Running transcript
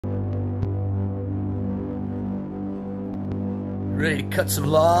Ready to cut some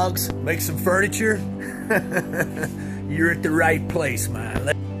logs, make some furniture? You're at the right place, man.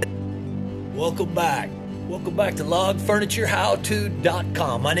 Welcome back. Welcome back to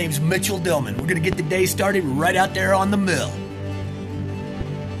logfurnitureHowTo.com. My name's Mitchell Dillman. We're gonna get the day started right out there on the mill.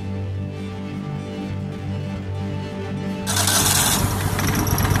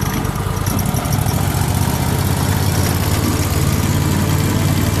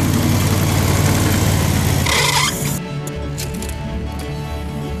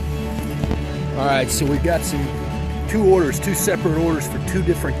 Alright, so we got two separate orders for two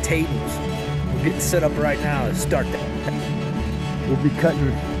different tables. We're getting set up right now to start that. We'll be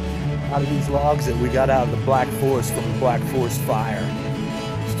cutting out of these logs that we got out of the Black Forest from the Black Forest fire.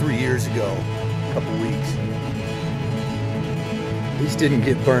 It was 3 years ago, a couple weeks. These didn't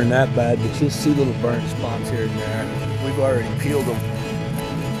get burned that bad, but you'll see little burn spots here and there. We've already peeled them.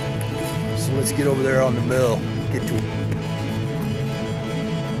 So let's get over there on the mill, get to it.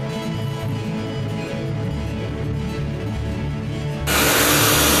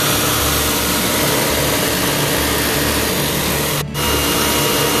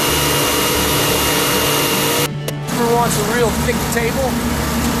 Wants a real thick table,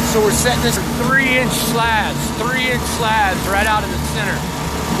 so we're setting this at 3-inch slabs, 3-inch slabs right out in the center.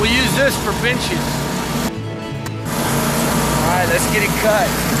 We'll use this for benches. All right, let's get it cut.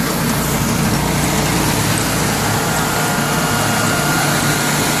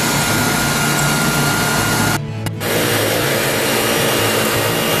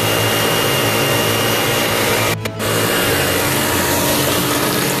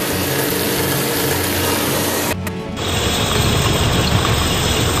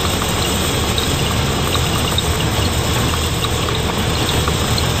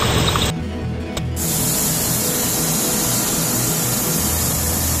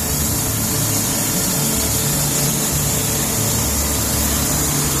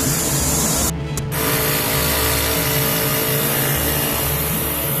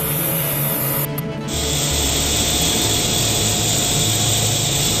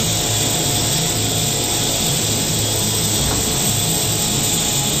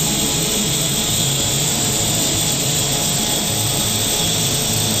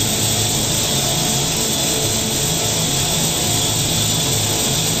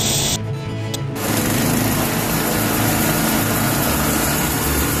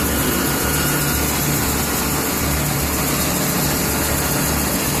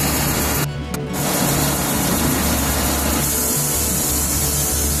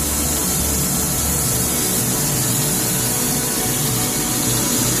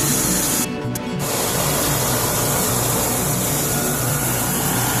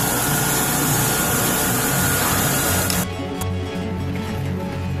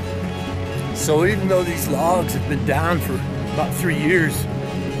 So even though these logs have been down for about 3 years,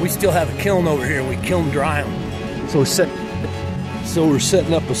 we still have a kiln over here. We kiln dry them. So we're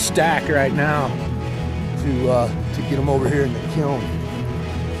setting up a stack right now to get them over here in the kiln.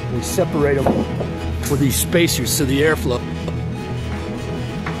 We separate them with these spacers so the airflow.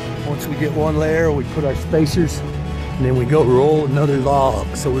 Once we get one layer, we put our spacers, and then we go roll another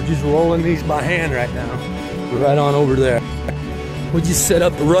log. So we're just rolling these by hand right now. We're right on over there. We just set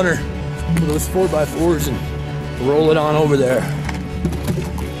up a runner with those 4x4s and roll it on over there.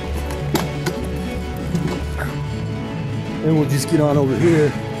 And we'll just get on over here,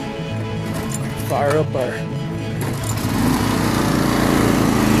 fire up our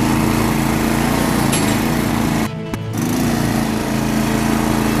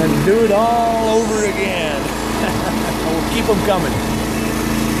and do it all over again. We'll keep them coming.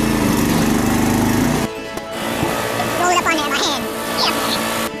 Roll it up on there by hand.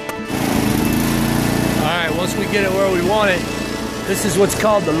 Alright, once we get it where we want it, this is what's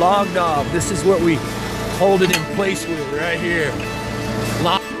called the log knob. This is what we hold it in place with right here.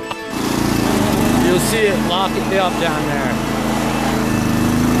 Lock. You'll see it lock it up down there.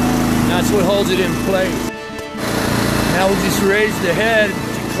 That's what holds it in place. Now we'll just raise the head to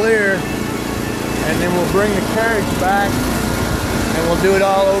clear, and then we'll bring the carriage back, and we'll do it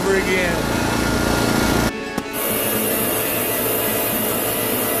all over again.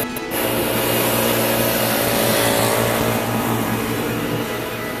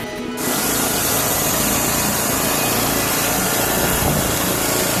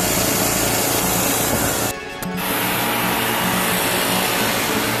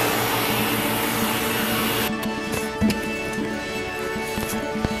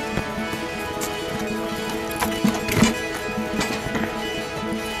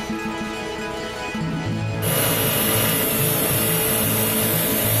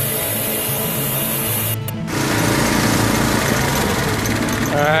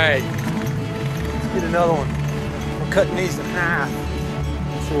 another one. We're cutting these in half.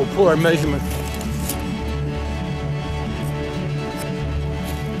 So we'll pull our measurement.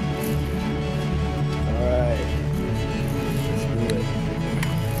 Alright. Let's do it.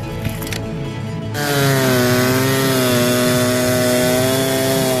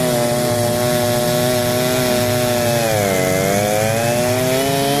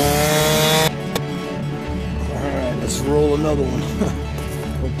 Alright, let's roll another one.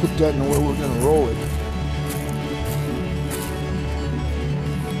 We'll put that in the way we're gonna roll it.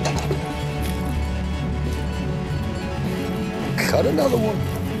 Cut another one.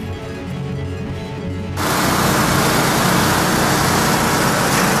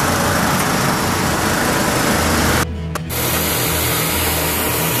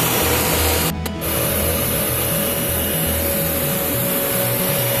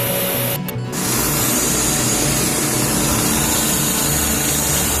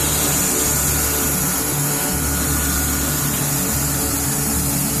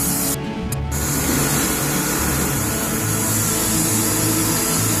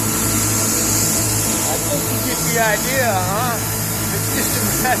 The idea, huh? It's just a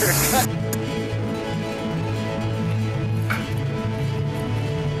matter of cutting.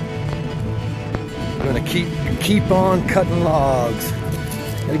 I'm gonna keep on cutting logs.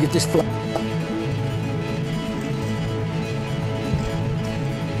 Gotta get this flat.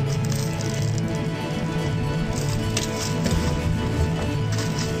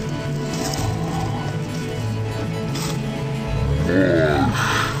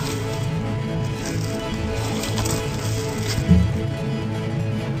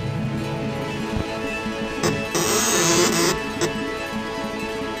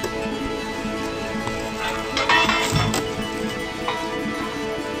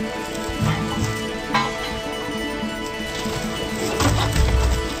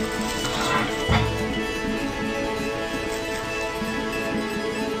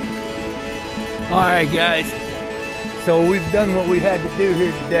 Alright guys, so we've done what we had to do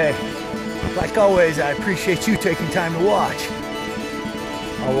here today. Like always, I appreciate you taking time to watch.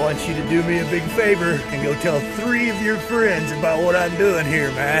 I want you to do me a big favor and go tell 3 of your friends about what I'm doing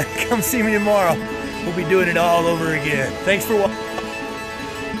here, man. Come see me tomorrow. We'll be doing it all over again. Thanks for watching.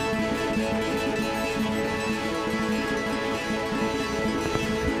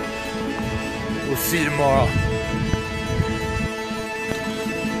 We'll see you tomorrow.